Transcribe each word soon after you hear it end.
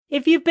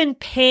If you've been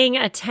paying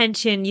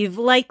attention, you've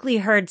likely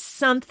heard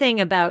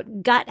something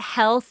about gut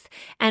health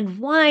and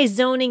why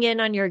zoning in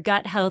on your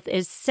gut health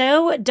is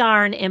so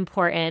darn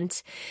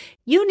important.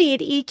 You need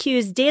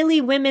EQ's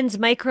Daily Women's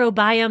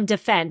Microbiome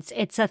Defense.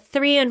 It's a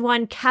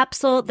 3-in-1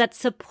 capsule that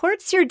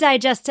supports your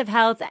digestive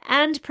health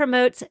and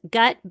promotes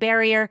gut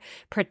barrier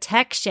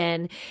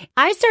protection.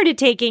 I started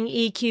taking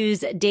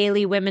EQ's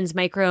Daily Women's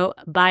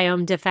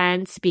Microbiome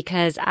Defense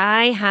because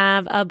I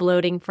have a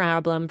bloating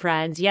problem,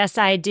 friends. Yes,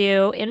 I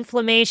do.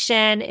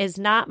 Inflammation is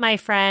not my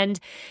friend.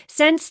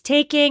 Since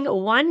taking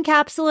 1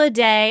 capsule a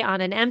day on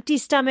an empty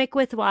stomach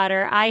with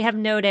water, I have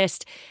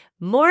noticed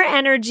more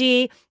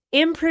energy,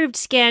 improved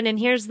skin, and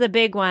here's the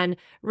big one,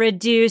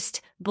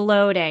 reduced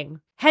bloating.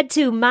 Head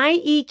to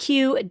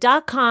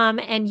myeq.com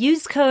and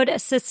use code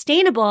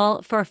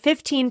SUSTAINABLE for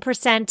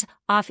 15%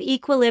 off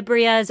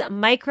Equilibria's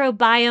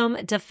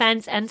microbiome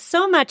defense and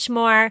so much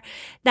more.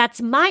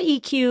 That's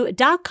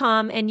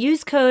myeq.com and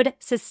use code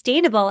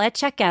SUSTAINABLE at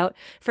checkout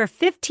for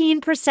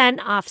 15%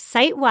 off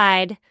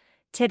site-wide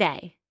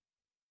today.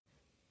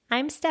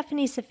 I'm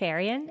Stephanie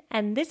Safarian,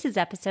 and this is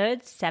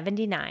episode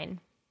 79.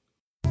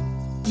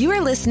 You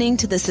are listening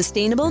to the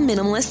Sustainable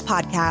Minimalist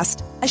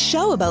Podcast, a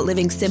show about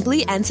living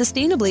simply and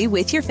sustainably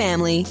with your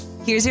family.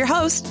 Here's your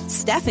host,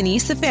 Stephanie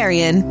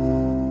Safarian.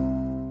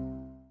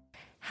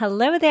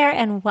 Hello there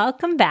and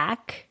welcome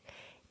back.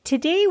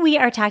 Today we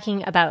are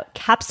talking about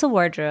capsule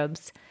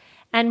wardrobes,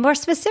 and more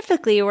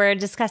specifically, we're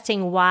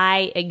discussing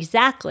why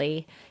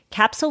exactly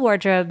capsule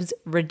wardrobes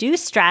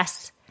reduce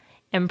stress,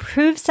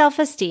 improve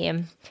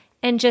self-esteem,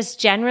 and just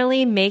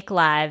generally make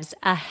lives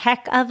a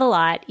heck of a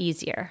lot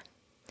easier.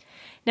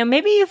 Now,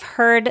 maybe you've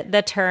heard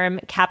the term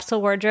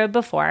capsule wardrobe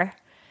before.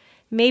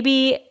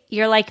 Maybe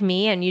you're like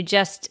me and you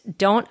just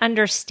don't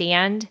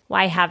understand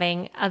why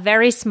having a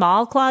very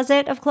small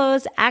closet of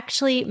clothes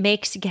actually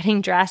makes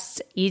getting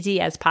dressed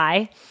easy as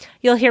pie.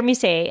 You'll hear me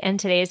say in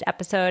today's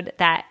episode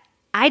that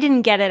I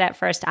didn't get it at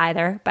first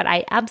either, but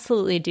I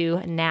absolutely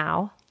do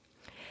now.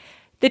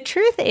 The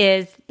truth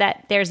is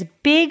that there's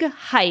big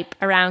hype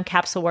around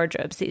capsule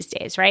wardrobes these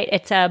days, right?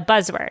 It's a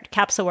buzzword,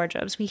 capsule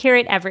wardrobes. We hear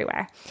it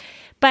everywhere.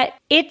 But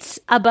it's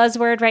a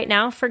buzzword right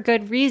now for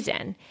good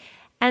reason.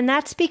 And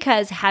that's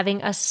because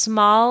having a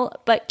small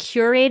but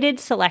curated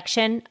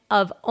selection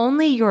of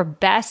only your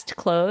best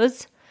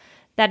clothes,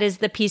 that is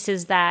the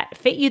pieces that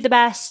fit you the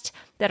best,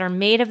 that are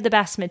made of the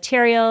best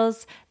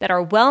materials, that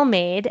are well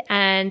made,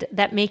 and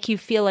that make you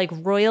feel like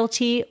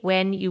royalty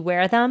when you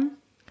wear them,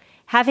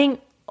 having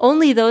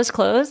only those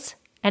clothes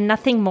and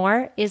nothing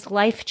more is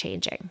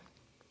life-changing.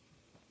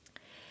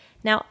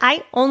 Now,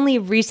 I only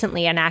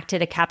recently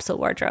enacted a capsule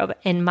wardrobe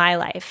in my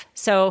life.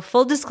 So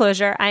full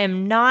disclosure, I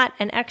am not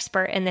an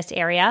expert in this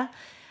area,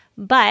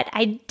 but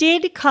I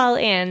did call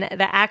in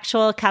the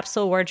actual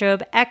capsule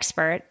wardrobe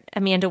expert,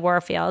 Amanda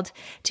Warfield,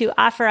 to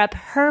offer up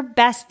her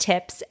best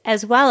tips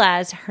as well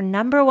as her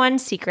number one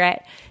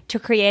secret to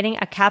creating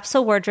a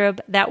capsule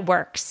wardrobe that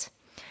works.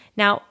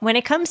 Now, when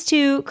it comes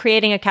to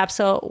creating a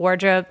capsule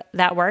wardrobe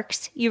that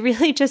works, you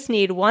really just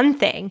need one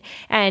thing.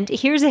 And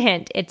here's a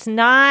hint. It's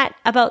not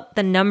about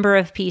the number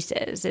of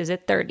pieces. Is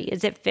it 30?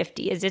 Is it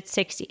 50? Is it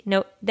 60?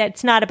 No,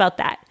 that's not about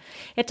that.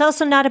 It's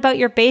also not about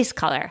your base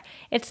color.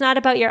 It's not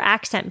about your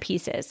accent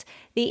pieces.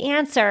 The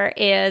answer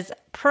is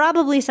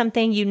probably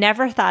something you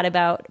never thought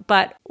about,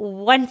 but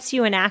once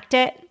you enact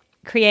it,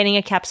 creating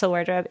a capsule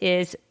wardrobe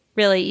is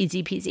really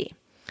easy peasy.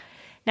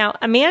 Now,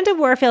 Amanda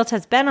Warfield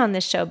has been on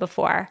this show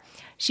before.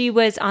 She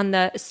was on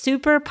the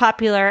super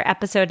popular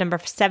episode number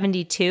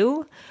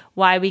 72,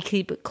 Why We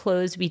Keep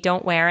Clothes We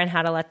Don't Wear and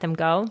How to Let Them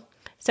Go.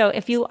 So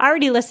if you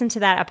already listened to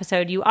that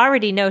episode, you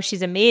already know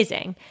she's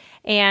amazing.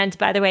 And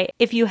by the way,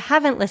 if you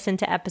haven't listened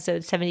to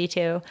episode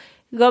 72,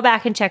 go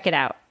back and check it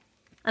out.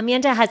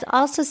 Amanda has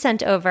also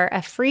sent over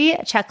a free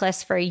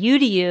checklist for you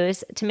to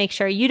use to make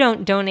sure you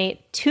don't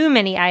donate too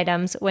many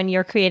items when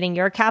you're creating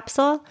your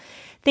capsule.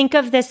 Think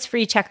of this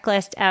free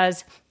checklist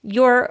as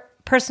your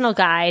personal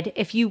guide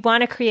if you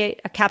want to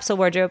create a capsule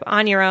wardrobe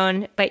on your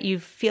own, but you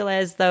feel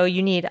as though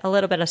you need a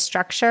little bit of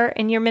structure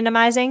in your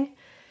minimizing.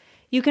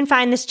 You can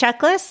find this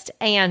checklist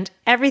and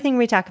everything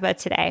we talk about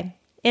today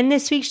in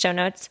this week's show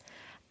notes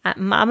at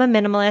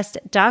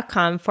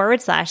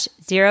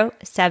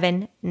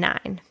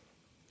mamaminimalist.com/079.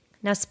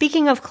 Now,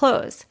 speaking of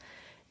clothes,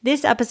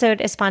 this episode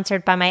is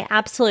sponsored by my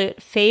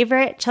absolute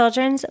favorite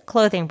children's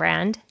clothing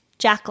brand,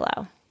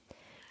 Jackalow.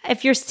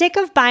 If you're sick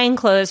of buying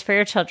clothes for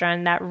your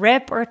children that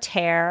rip or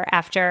tear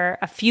after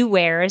a few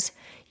wears,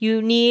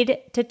 you need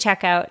to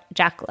check out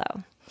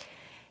Jackalow.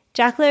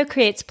 Jackalow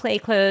creates play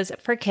clothes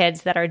for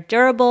kids that are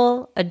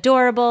durable,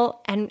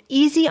 adorable, and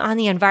easy on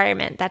the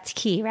environment. That's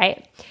key,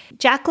 right?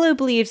 Jackalow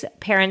believes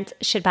parents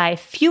should buy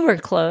fewer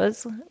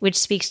clothes, which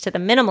speaks to the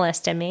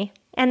minimalist in me,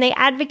 and they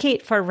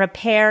advocate for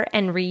repair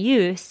and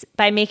reuse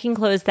by making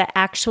clothes that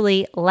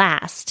actually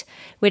last,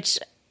 which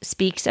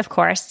speaks, of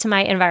course, to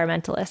my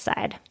environmentalist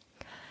side.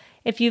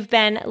 If you've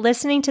been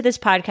listening to this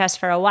podcast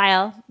for a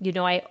while, you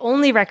know I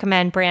only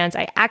recommend brands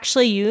I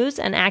actually use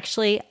and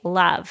actually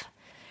love.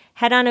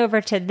 head on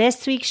over to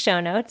this week's show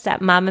notes at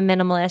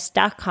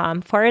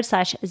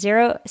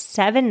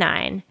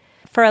mamaminimalist.com/079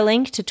 for a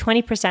link to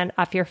 20%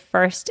 off your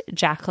first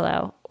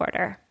Jackalow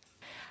order.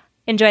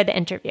 Enjoy the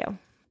interview.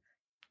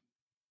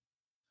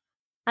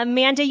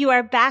 Amanda, you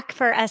are back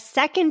for a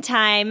second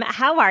time.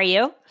 How are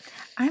you?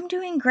 I'm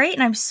doing great,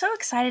 and I'm so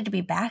excited to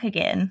be back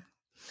again.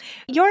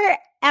 Your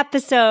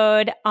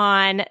episode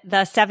on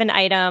the 7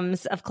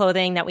 items of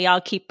clothing that we all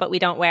keep but we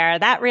don't wear,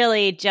 that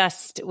really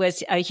just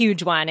was a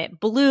huge one. It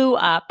blew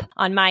up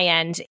on my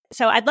end.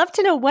 So I'd love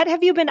to know, what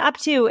have you been up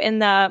to in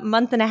the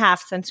month and a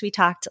half since we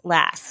talked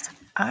last?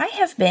 I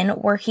have been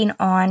working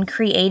on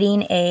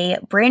creating a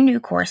brand new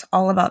course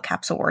all about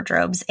capsule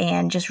wardrobes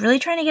and just really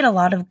trying to get a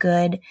lot of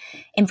good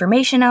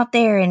information out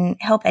there and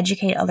help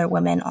educate other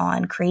women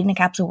on creating a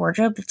capsule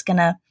wardrobe that's going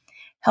to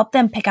help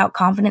them pick out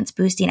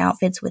confidence-boosting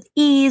outfits with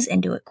ease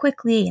and do it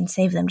quickly and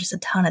save them just a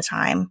ton of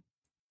time.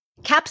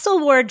 Capsule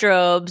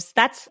wardrobes,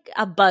 that's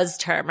a buzz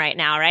term right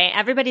now, right?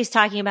 Everybody's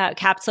talking about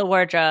capsule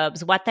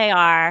wardrobes, what they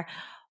are,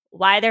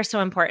 why they're so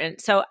important.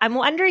 So I'm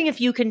wondering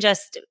if you can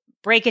just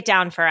break it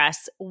down for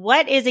us.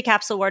 What is a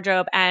capsule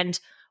wardrobe and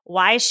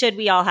why should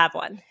we all have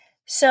one?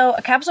 So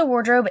a capsule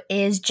wardrobe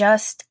is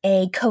just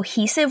a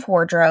cohesive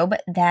wardrobe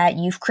that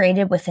you've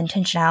created with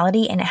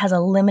intentionality, and it has a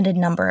limited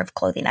number of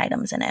clothing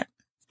items in it.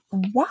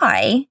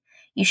 Why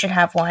you should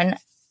have one?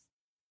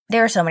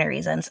 There are so many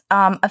reasons.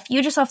 A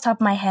few just off the top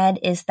of my head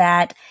is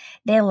that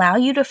they allow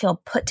you to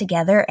feel put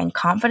together and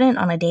confident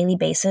on a daily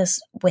basis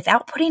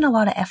without putting a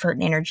lot of effort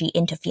and energy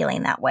into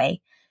feeling that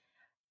way.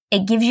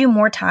 It gives you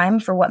more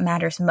time for what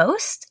matters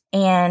most.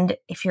 And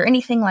if you're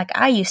anything like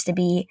I used to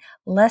be,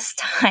 less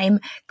time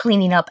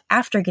cleaning up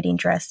after getting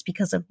dressed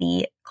because of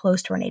the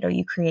clothes tornado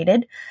you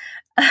created.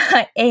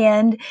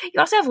 And you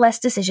also have less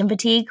decision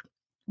fatigue.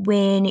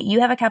 When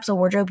you have a capsule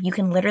wardrobe, you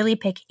can literally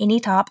pick any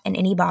top and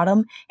any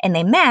bottom and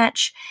they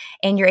match,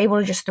 and you're able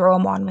to just throw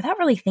them on without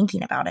really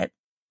thinking about it.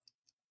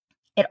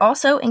 It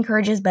also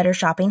encourages better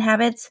shopping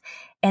habits,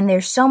 and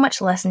there's so much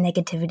less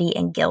negativity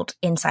and guilt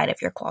inside of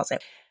your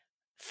closet.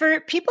 For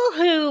people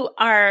who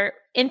are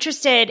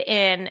interested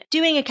in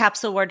doing a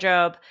capsule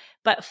wardrobe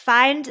but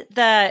find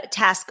the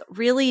task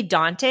really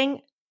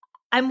daunting,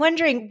 I'm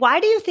wondering,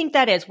 why do you think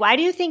that is? Why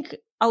do you think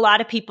a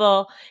lot of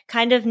people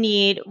kind of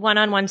need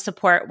one-on-one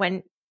support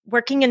when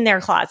working in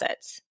their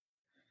closets?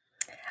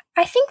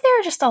 I think there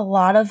are just a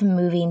lot of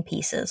moving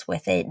pieces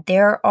with it.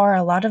 There are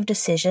a lot of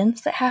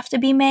decisions that have to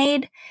be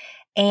made.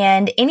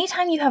 And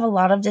anytime you have a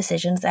lot of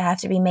decisions that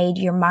have to be made,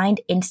 your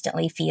mind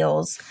instantly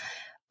feels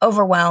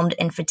overwhelmed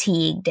and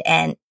fatigued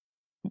and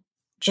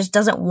just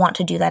doesn't want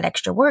to do that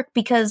extra work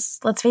because,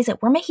 let's face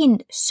it, we're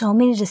making so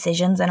many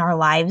decisions in our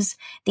lives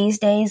these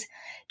days.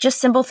 Just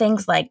simple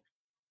things like,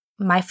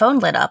 my phone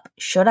lit up.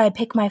 Should I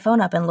pick my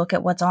phone up and look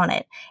at what's on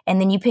it?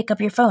 And then you pick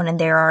up your phone and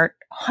there are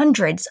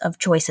hundreds of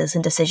choices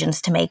and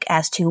decisions to make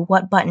as to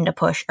what button to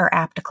push or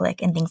app to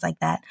click and things like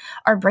that.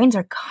 Our brains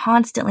are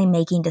constantly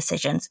making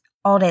decisions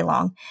all day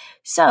long.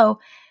 So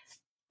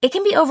it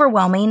can be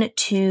overwhelming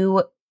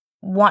to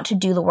want to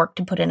do the work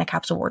to put in a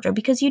capsule wardrobe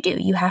because you do.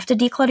 You have to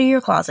declutter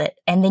your closet,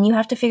 and then you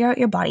have to figure out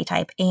your body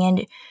type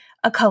and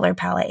a color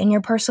palette and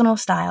your personal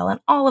style and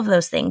all of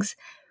those things,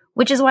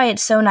 which is why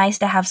it's so nice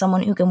to have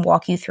someone who can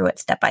walk you through it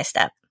step by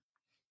step.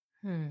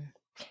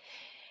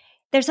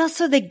 There's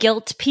also the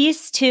guilt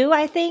piece too,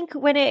 I think,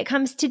 when it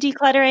comes to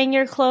decluttering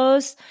your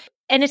clothes.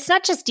 And it's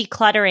not just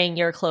decluttering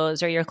your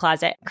clothes or your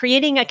closet.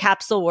 Creating a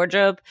capsule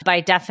wardrobe,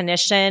 by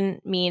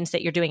definition, means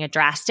that you're doing a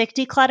drastic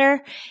declutter.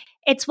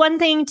 It's one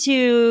thing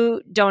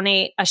to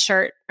donate a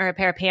shirt or a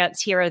pair of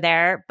pants here or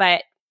there,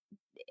 but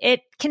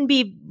it can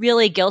be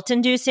really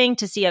guilt-inducing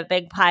to see a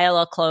big pile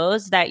of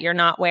clothes that you're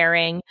not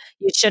wearing,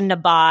 you shouldn't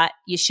have bought,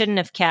 you shouldn't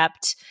have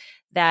kept,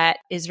 that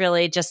is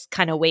really just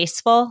kind of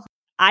wasteful.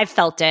 I've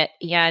felt it,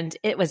 and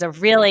it was a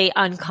really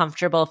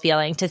uncomfortable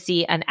feeling to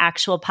see an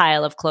actual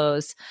pile of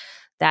clothes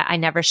that I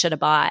never should have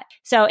bought.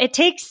 So it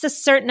takes a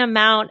certain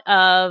amount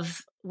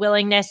of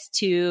willingness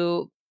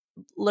to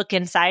look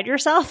inside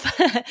yourself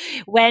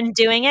when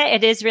doing it.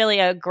 It is really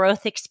a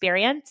growth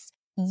experience.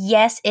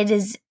 Yes, it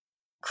is.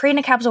 Creating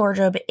a capsule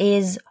wardrobe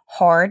is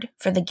hard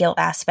for the guilt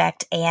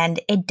aspect, and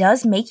it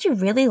does make you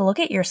really look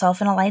at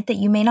yourself in a light that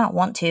you may not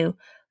want to.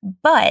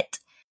 But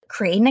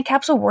creating a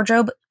capsule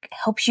wardrobe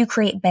helps you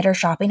create better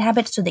shopping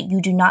habits so that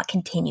you do not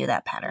continue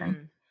that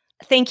pattern.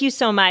 Thank you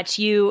so much.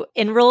 You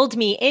enrolled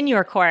me in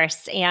your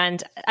course.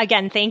 And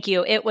again, thank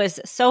you. It was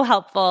so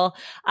helpful.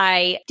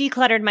 I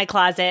decluttered my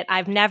closet.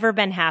 I've never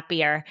been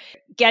happier.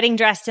 Getting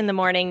dressed in the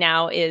morning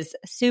now is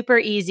super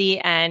easy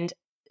and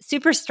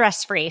super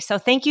stress-free. So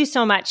thank you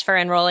so much for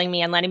enrolling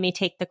me and letting me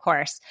take the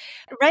course.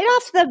 Right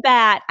off the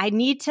bat, I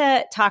need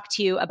to talk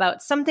to you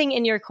about something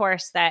in your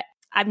course that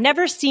I've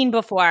never seen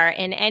before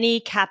in any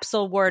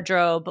capsule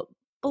wardrobe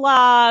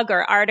blog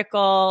or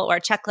article or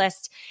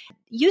checklist.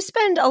 You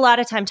spend a lot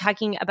of time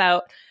talking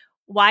about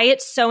why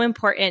it's so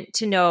important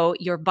to know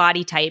your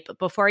body type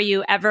before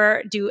you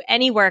ever do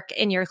any work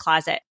in your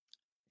closet.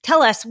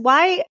 Tell us,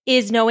 why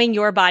is knowing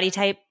your body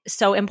type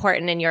so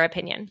important in your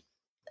opinion?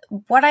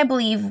 what I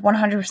believe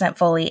 100%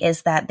 fully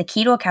is that the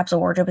key to a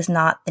capsule wardrobe is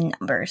not the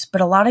numbers, but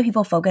a lot of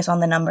people focus on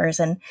the numbers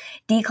and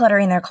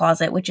decluttering their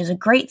closet, which is a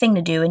great thing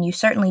to do. And you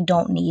certainly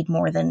don't need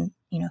more than,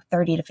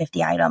 30 to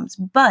 50 items.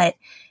 But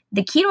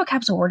the key to a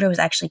capsule wardrobe is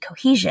actually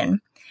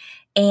cohesion.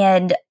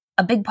 And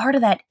a big part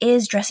of that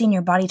is dressing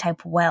your body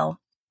type well.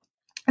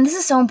 And this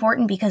is so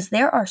important because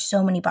there are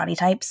so many body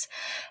types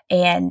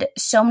and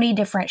so many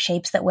different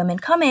shapes that women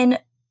come in.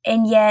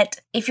 And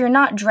yet, if you're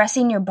not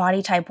dressing your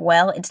body type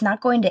well, it's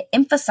not going to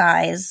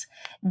emphasize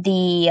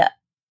the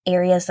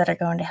areas that are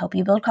going to help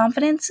you build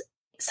confidence.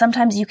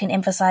 Sometimes you can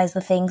emphasize the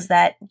things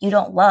that you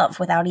don't love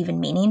without even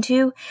meaning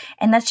to.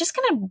 And that's just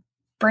going to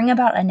bring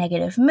about a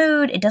negative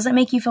mood. It doesn't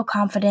make you feel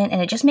confident,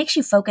 and it just makes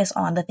you focus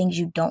on the things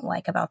you don't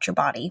like about your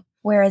body.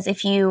 Whereas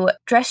if you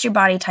dress your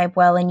body type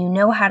well and you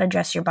know how to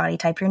dress your body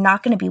type, you're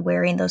not going to be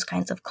wearing those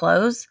kinds of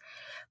clothes.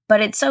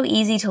 But it's so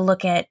easy to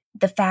look at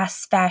the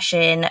fast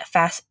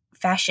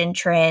fashion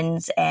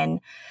trends and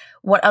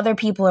what other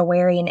people are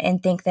wearing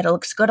and think that it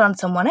looks good on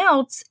someone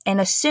else and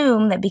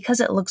assume that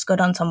because it looks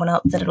good on someone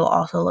else that it'll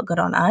also look good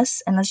on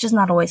us. And that's just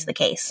not always the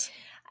case.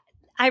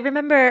 I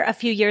remember a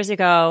few years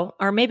ago,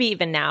 or maybe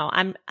even now,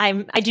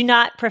 I do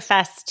not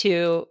profess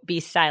to be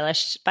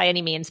stylish by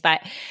any means,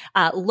 but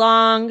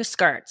long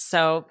skirts.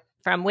 So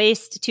from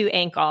waist to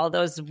ankle,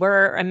 those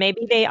were, or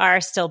maybe they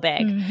are still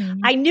big. Mm-hmm.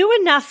 I knew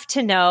enough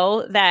to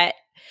know that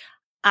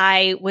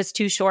I was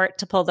too short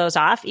to pull those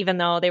off, even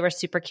though they were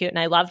super cute and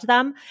I loved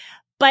them.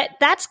 But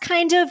that's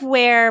kind of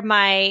where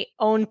my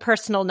own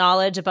personal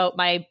knowledge about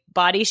my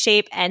body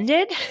shape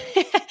ended.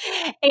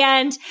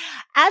 And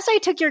as I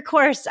took your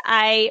course,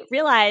 I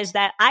realized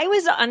that I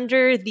was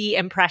under the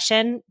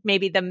impression,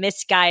 maybe the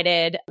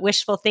misguided,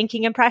 wishful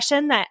thinking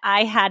impression, that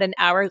I had an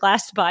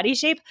hourglass body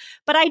shape,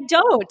 but I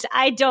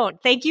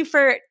don't. Thank you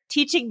for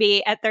teaching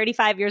me at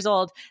 35 years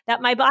old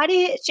that my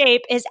body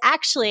shape is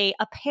actually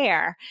a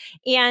pear.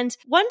 And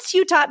once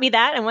you taught me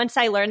that, and once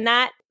I learned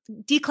that,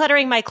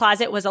 decluttering my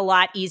closet was a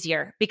lot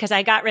easier because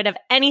I got rid of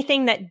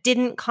anything that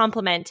didn't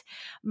complement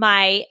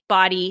my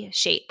body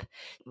shape.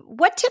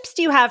 What tips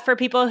do you have for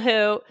people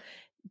who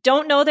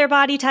don't know their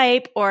body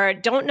type or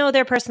don't know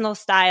their personal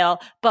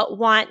style, but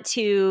want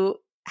to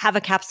have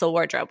a capsule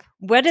wardrobe?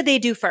 What do they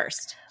do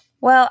first?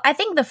 Well, I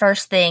think the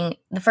first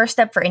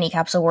step for any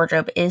capsule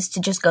wardrobe is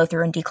to just go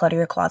through and declutter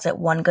your closet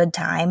one good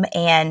time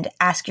and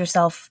ask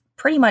yourself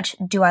pretty much,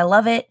 do I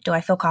love it? Do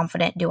I feel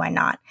confident? Do I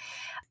not?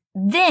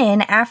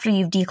 Then after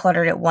you've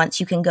decluttered it once,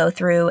 you can go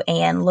through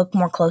and look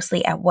more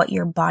closely at what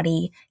your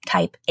body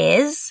type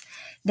is.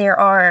 There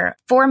are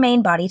 4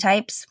 main body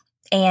types,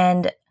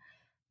 and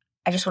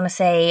I just want to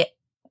say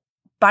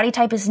body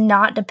type is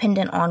not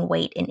dependent on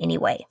weight in any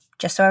way.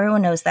 Just so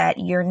everyone knows that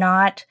you're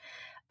not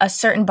a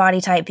certain body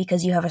type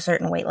because you have a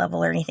certain weight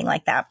level or anything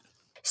like that.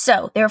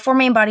 So there are 4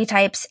 main body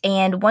types,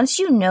 and once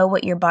you know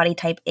what your body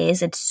type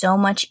is, it's so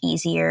much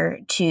easier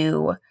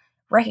to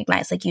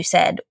recognize, like you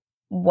said,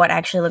 what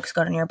actually looks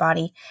good on your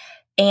body.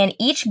 And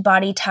each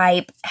body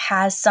type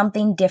has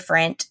something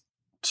different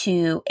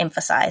to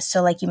emphasize.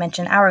 So like you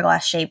mentioned,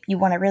 hourglass shape, you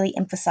want to really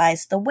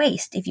emphasize the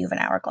waist if you have an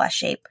hourglass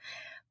shape.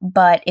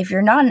 But if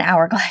you're not an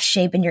hourglass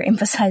shape and you're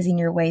emphasizing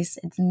your waist,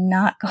 it's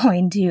not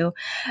going to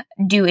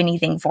do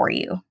anything for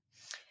you.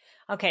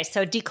 Okay,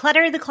 so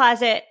declutter the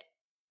closet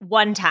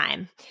one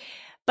time.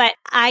 But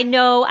I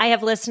know I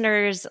have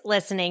listeners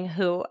listening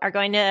who are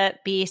going to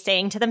be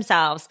saying to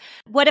themselves,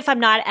 what if I'm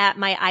not at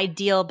my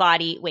ideal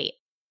body weight?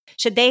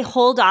 Should they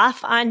hold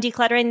off on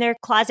decluttering their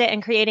closet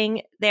and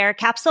creating their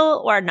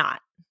capsule or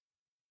not?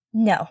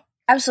 No,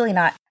 absolutely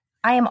not.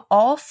 I am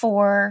all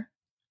for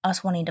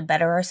us wanting to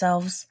better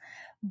ourselves,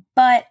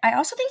 but I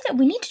also think that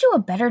we need to do a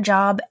better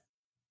job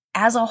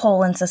as a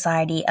whole in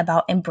society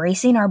about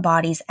embracing our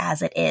bodies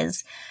as it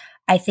is.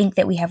 I think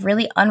that we have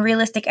really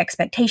unrealistic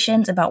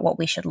expectations about what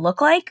we should look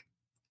like.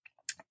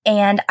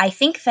 And I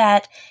think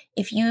that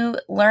if you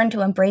learn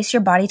to embrace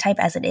your body type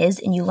as it is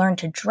and you learn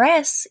to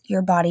dress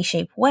your body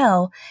shape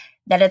well,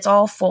 that it's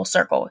all full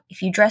circle.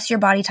 If you dress your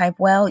body type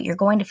well, you're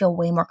going to feel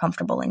way more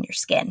comfortable in your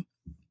skin.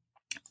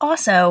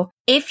 Also,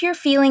 if you're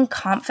feeling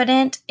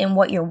confident in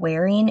what you're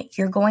wearing,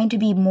 you're going to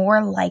be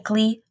more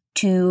likely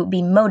to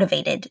be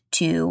motivated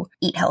to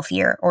eat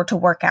healthier or to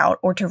work out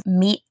or to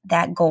meet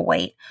that goal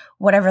weight,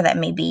 whatever that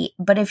may be.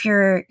 But if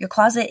your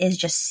closet is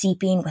just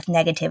seeping with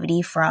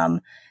negativity from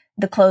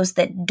the clothes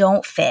that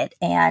don't fit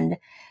and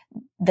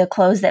the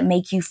clothes that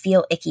make you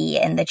feel icky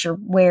and that you're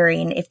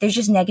wearing, if there's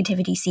just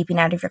negativity seeping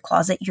out of your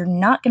closet, you're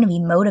not going to be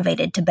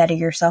motivated to better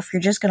yourself.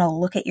 You're just going to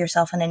look at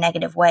yourself in a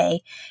negative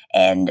way.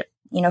 And,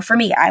 for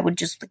me, I would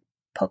just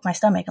poke my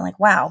stomach and like,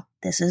 wow,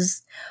 this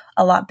is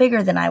a lot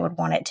bigger than I would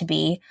want it to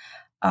be.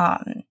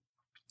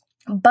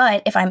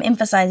 But if I'm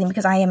emphasizing,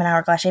 because I am an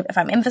hourglass shape, if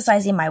I'm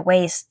emphasizing my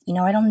waist,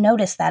 I don't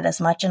notice that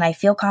as much and I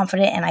feel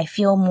confident and I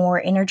feel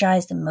more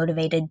energized and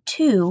motivated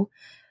to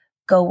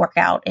go work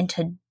out and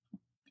to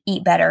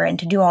eat better and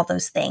to do all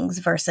those things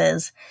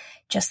versus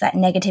just that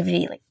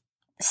negativity like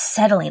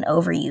settling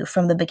over you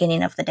from the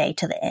beginning of the day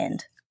to the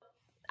end.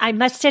 I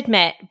must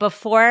admit,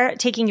 before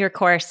taking your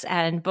course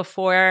and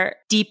before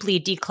deeply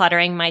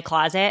decluttering my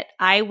closet,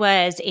 I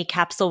was a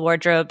capsule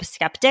wardrobe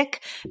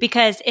skeptic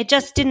because it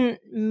just didn't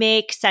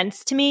make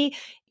sense to me.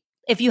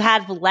 If you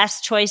had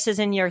less choices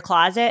in your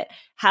closet,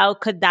 how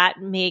could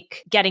that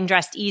make getting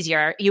dressed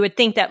easier? You would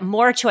think that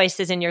more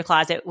choices in your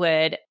closet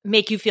would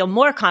make you feel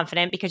more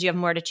confident because you have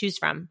more to choose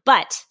from.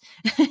 But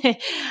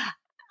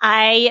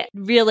I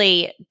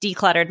really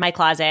decluttered my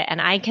closet,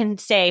 and I can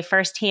say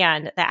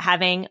firsthand that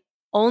having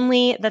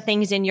only the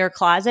things in your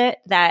closet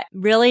that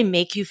really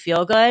make you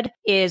feel good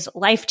is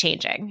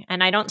life-changing.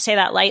 And I don't say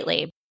that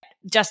lightly.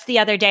 Just the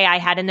other day, I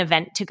had an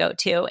event to go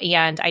to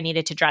and I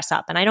needed to dress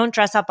up. And I don't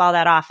dress up all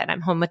that often.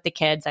 I'm home with the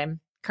kids. I'm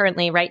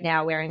currently right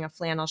now wearing a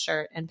flannel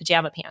shirt and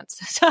pajama pants.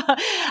 So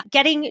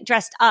getting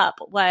dressed up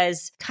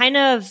was kind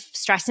of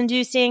stress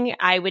inducing.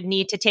 I would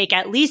need to take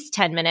at least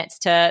 10 minutes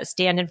to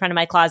stand in front of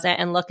my closet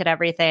and look at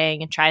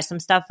everything and try some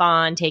stuff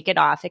on, take it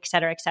off, et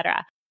cetera, et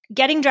cetera.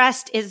 Getting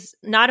dressed is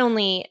not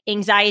only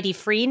anxiety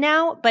free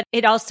now, but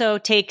it also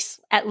takes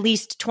at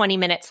least 20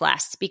 minutes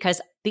less because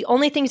the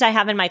only things I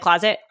have in my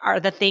closet are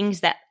the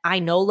things that I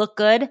know look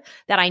good,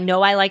 that I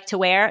know I like to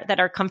wear, that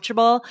are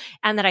comfortable,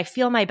 and that I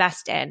feel my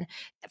best in.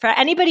 For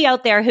anybody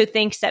out there who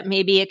thinks that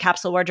maybe a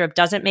capsule wardrobe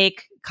doesn't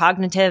make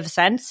cognitive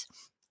sense,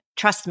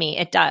 trust me,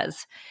 it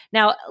does.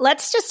 Now,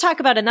 let's just talk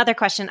about another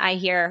question I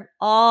hear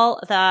all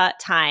the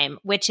time,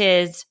 which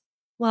is,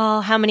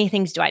 well, how many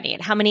things do I need?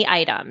 How many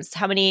items?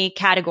 How many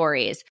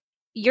categories?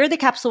 You're the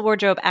capsule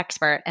wardrobe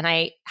expert, and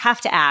I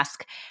have to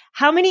ask,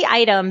 how many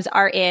items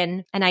are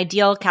in an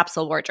ideal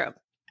capsule wardrobe?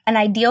 An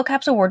ideal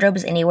capsule wardrobe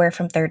is anywhere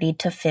from 30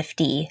 to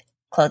 50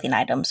 clothing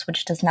items,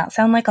 which does not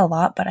sound like a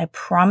lot, but I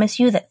promise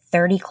you that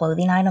 30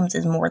 clothing items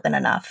is more than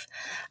enough.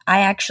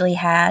 I actually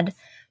had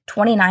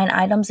 29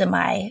 items in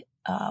my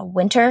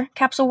winter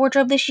capsule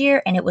wardrobe this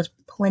year, and it was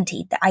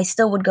plenty. I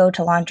still would go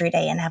to laundry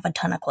day and have a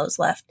ton of clothes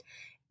left.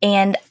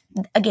 And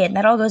again,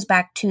 that all goes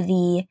back to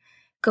the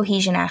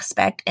cohesion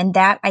aspect. And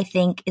that, I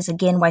think, is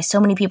again why so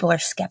many people are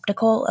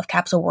skeptical of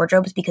capsule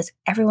wardrobes, because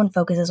everyone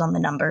focuses on the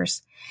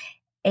numbers.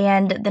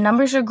 And the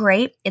numbers are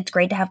great. It's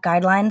great to have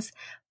guidelines,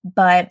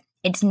 but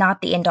it's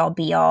not the end all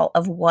be all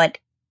of what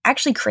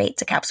actually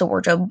creates a capsule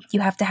wardrobe.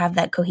 You have to have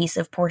that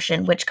cohesive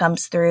portion, which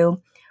comes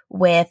through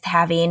with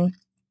having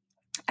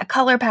a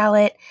color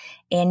palette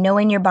and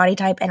knowing your body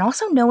type and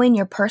also knowing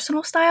your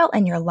personal style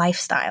and your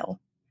lifestyle.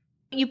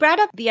 You brought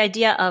up the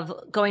idea of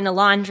going to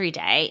laundry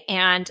day,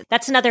 and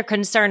that's another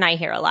concern I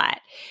hear a lot.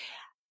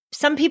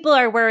 Some people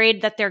are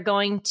worried that they're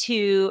going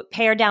to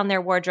pare down their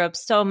wardrobe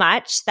so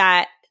much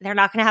that they're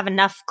not going to have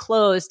enough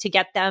clothes to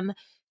get them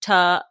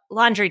to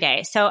laundry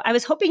day. So I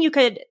was hoping you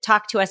could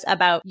talk to us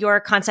about your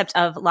concept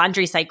of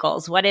laundry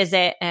cycles. What is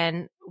it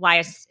and why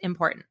it's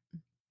important?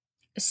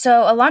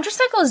 So a laundry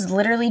cycle is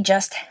literally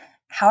just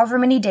however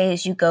many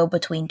days you go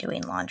between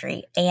doing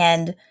laundry.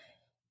 And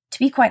to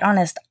be quite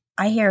honest,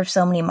 I hear of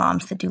so many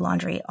moms that do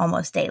laundry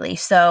almost daily.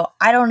 So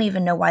I don't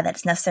even know why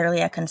that's necessarily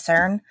a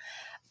concern.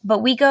 But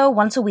we go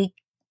once a week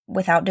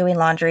without doing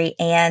laundry.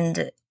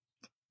 And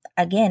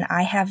again,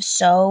 I have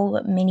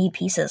so many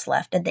pieces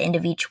left at the end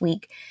of each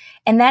week.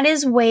 And that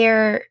is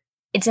where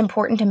it's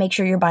important to make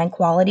sure you're buying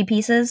quality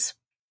pieces,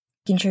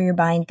 making sure you're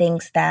buying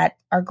things that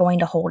are going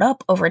to hold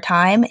up over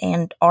time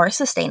and are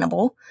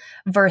sustainable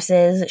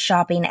versus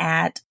shopping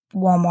at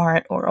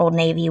Walmart or Old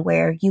Navy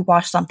where you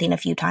wash something a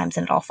few times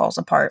and it all falls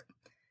apart.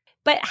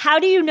 But how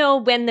do you know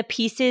when the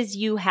pieces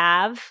you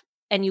have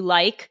and you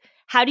like,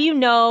 how do you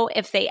know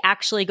if they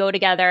actually go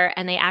together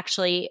and they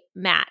actually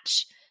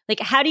match? Like,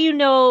 how do you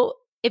know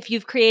if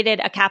you've created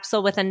a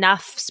capsule with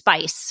enough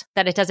spice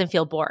that it doesn't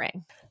feel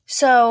boring?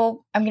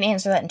 So I'm going to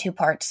answer that in two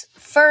parts.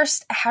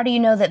 First, how do you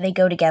know that they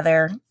go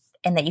together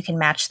and that you can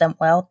match them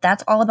well?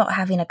 That's all about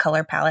having a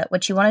color palette.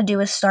 What you want to do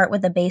is start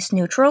with a base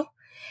neutral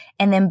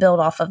and then build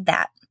off of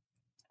that.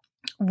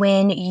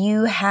 When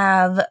you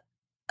have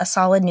a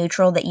solid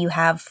neutral that you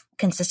have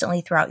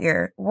consistently throughout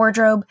your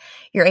wardrobe,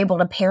 you're able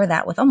to pair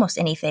that with almost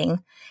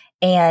anything,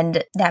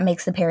 and that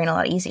makes the pairing a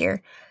lot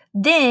easier.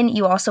 Then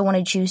you also want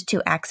to choose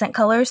two accent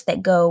colors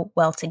that go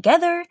well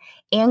together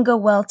and go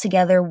well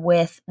together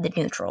with the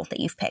neutral that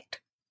you've picked.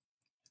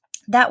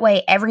 That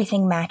way,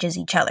 everything matches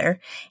each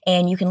other,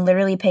 and you can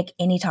literally pick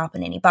any top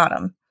and any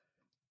bottom.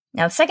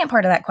 Now, the second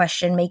part of that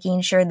question, making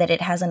sure that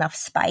it has enough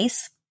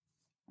spice,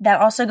 that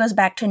also goes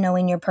back to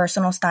knowing your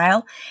personal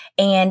style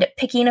and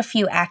picking a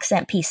few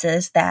accent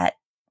pieces that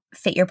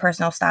fit your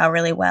personal style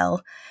really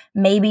well.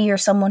 Maybe you're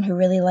someone who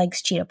really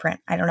likes cheetah print.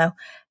 I don't know.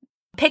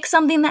 Pick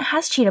something that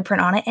has cheetah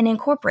print on it and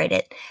incorporate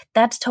it.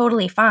 That's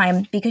totally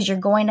fine because you're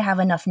going to have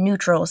enough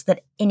neutrals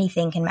that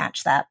anything can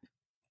match that.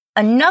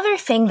 Another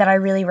thing that I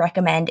really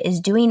recommend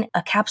is doing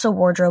a capsule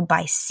wardrobe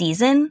by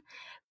season,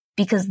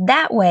 because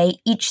that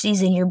way each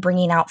season you're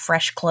bringing out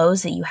fresh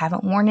clothes that you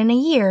haven't worn in a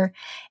year,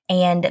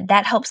 and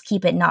that helps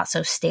keep it not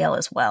so stale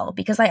as well,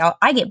 because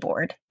I get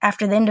bored.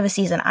 After the end of a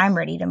season, I'm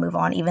ready to move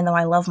on, even though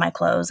I love my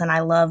clothes and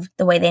I love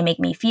the way they make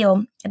me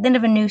feel. At the end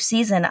of a new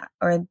season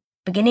or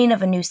beginning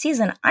of a new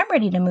season, I'm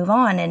ready to move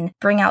on and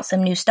bring out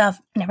some new stuff.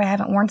 And if I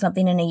haven't worn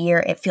something in a year,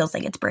 it feels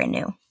like it's brand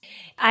new.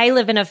 I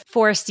live in a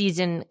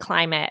 4-season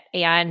climate,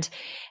 and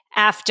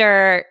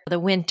after the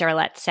winter,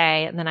 let's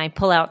say, and then I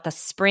pull out the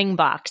spring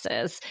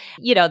boxes,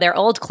 they're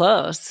old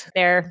clothes.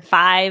 They're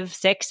 5,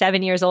 6,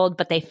 7 years old,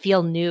 but they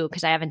feel new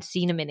because I haven't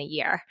seen them in a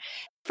year.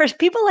 For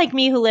people like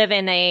me who live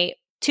in a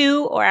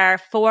 2 or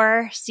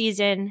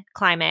 4-season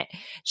climate,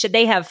 should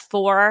they have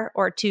 4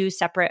 or 2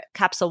 separate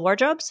capsule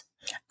wardrobes?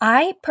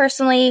 I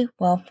personally,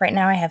 right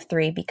now I have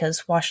 3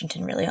 because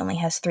Washington really only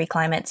has 3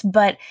 climates.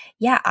 But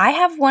yeah, I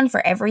have one for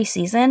every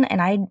season,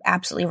 and I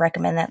absolutely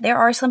recommend that. There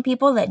are some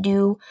people that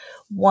do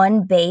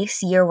one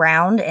base year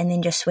round and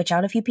then just switch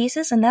out a few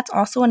pieces, and that's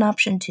also an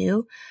option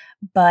too.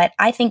 But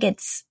I think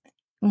it's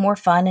more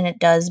fun, and it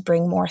does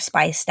bring more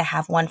spice to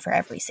have one for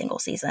every single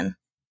season.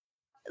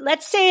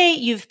 Let's say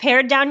you've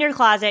pared down your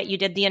closet, you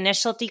did the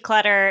initial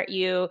declutter,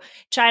 you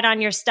tried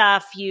on your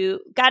stuff, you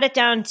got it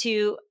down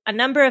to a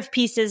number of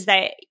pieces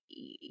that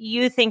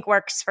you think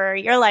works for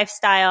your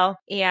lifestyle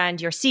and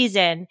your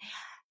season.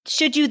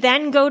 Should you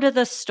then go to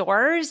the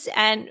stores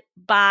and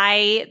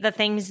buy the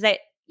things that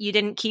you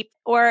didn't keep,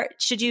 or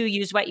should you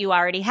use what you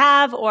already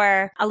have,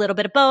 or a little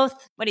bit of both?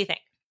 What do you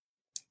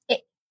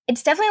think?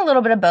 It's definitely a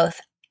little bit of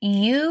both.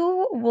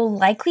 You will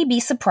likely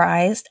be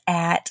surprised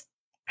at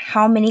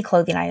how many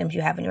clothing items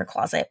you have in your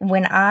closet.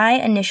 When I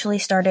initially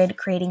started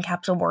creating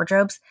capsule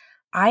wardrobes,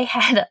 I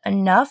had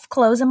enough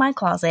clothes in my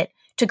closet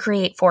to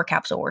create 4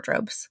 capsule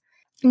wardrobes.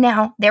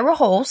 Now, there were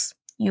holes.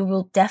 You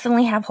will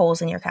definitely have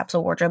holes in your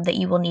capsule wardrobe that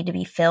you will need to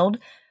be filled,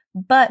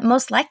 but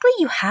most likely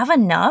you have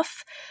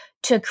enough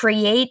to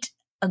create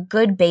a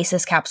good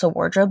basis capsule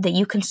wardrobe that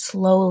you can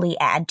slowly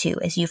add to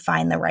as you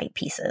find the right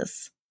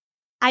pieces.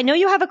 I know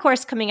you have a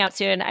course coming out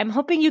soon. I'm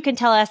hoping you can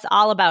tell us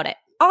all about it.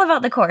 All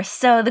about the course.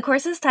 So the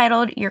course is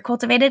titled Your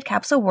Cultivated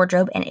Capsule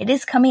Wardrobe, and it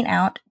is coming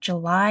out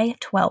July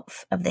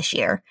 12th of this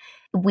year.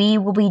 We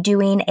will be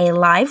doing a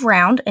live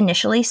round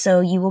initially, so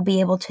you will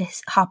be able to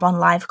hop on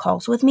live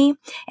calls with me,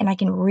 and I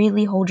can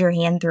really hold your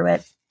hand through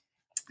it.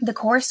 The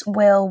course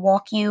will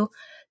walk you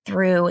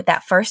through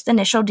that first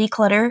initial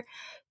declutter,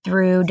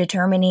 through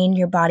determining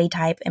your body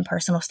type and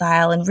personal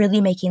style, and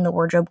really making the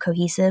wardrobe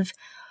cohesive,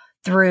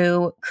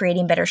 through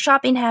creating better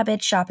shopping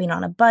habits, shopping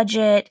on a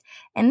budget,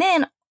 and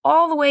then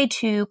all the way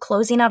to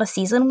closing out a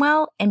season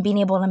well and being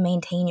able to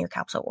maintain your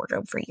capsule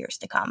wardrobe for years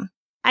to come.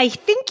 I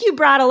think you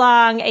brought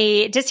along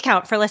a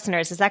discount for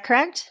listeners. Is that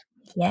correct?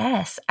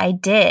 Yes, I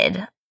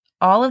did.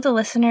 All of the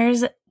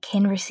listeners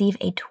can receive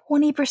a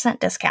 20%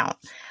 discount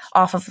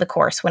off of the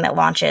course when it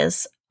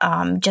launches,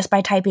 just by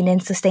typing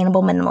in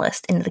Sustainable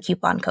Minimalist into the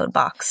coupon code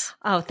box.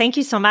 Oh, thank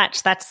you so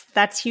much.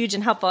 That's huge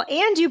and helpful.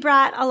 And you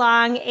brought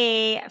along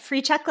a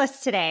free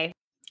checklist today.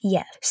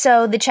 Yeah.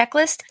 So the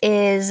checklist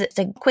is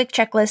a quick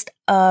checklist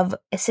of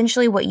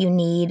essentially what you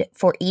need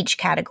for each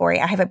category.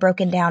 I have it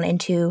broken down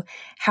into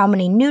how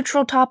many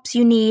neutral tops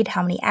you need,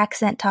 how many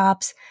accent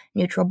tops,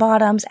 neutral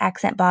bottoms,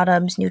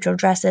 neutral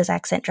dresses,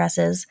 accent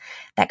dresses,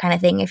 that kind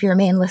of thing. If you're a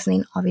man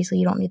listening, obviously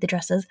you don't need the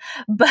dresses.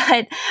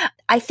 But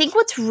I think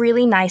what's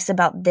really nice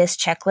about this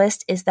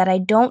checklist is that I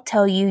don't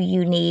tell you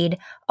you need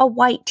a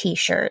white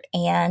t-shirt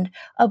and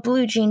a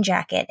blue jean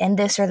jacket and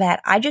this or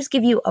that. I just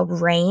give you a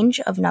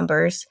range of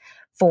numbers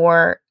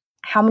for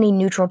how many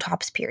neutral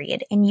tops,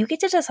 period. And you get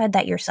to decide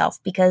that yourself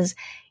because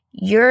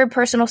your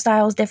personal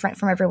style is different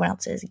from everyone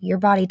else's, your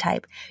body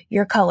type,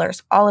 your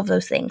colors, all of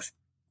those things.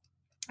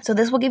 So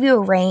this will give you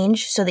a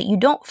range so that you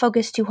don't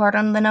focus too hard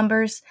on the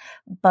numbers,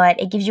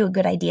 but it gives you a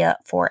good idea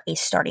for a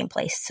starting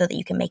place so that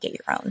you can make it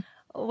your own.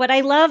 What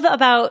I love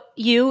about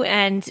you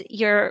and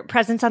your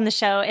presence on the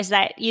show is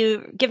that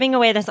you're giving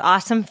away this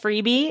awesome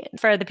freebie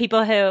for the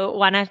people who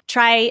want to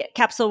try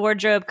capsule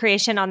wardrobe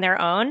creation on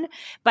their own,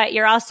 but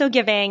you're also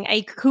giving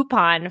a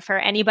coupon for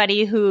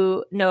anybody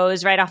who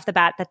knows right off the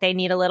bat that they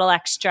need a little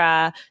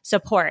extra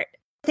support.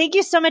 Thank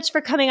you so much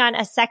for coming on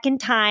a second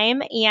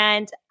time,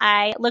 and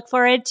I look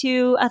forward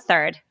to a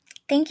third.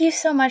 Thank you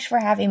so much for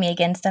having me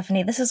again,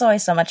 Stephanie. This is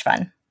always so much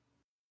fun.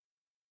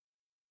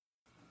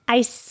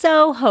 I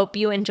so hope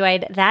you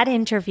enjoyed that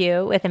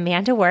interview with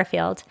Amanda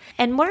Warfield.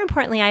 And more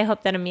importantly, I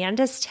hope that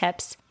Amanda's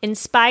tips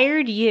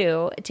inspired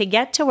you to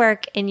get to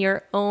work in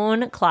your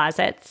own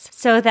closets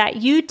so that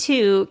you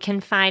too can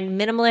find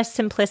minimalist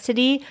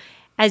simplicity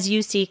as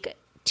you seek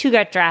to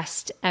get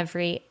dressed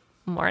every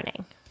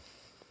morning.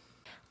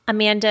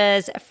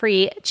 Amanda's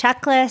free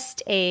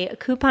checklist, a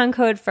coupon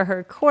code for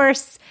her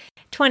course,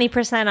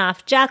 20%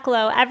 off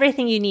Jackalow,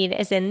 everything you need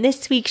is in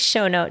this week's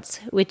show notes,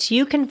 which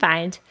you can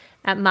find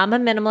at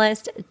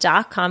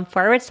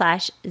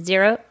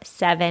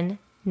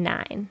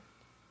mamaminimalist.com/079.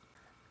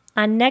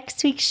 On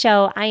next week's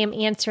show, I am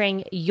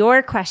answering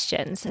your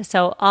questions.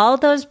 So all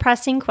those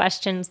pressing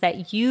questions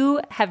that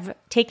you have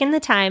taken the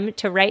time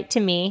to write to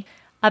me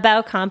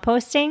about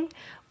composting,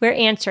 we're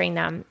answering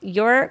them.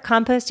 Your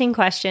composting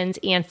questions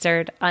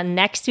answered on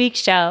next week's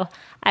show.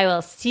 I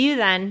will see you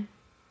then.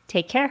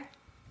 Take care.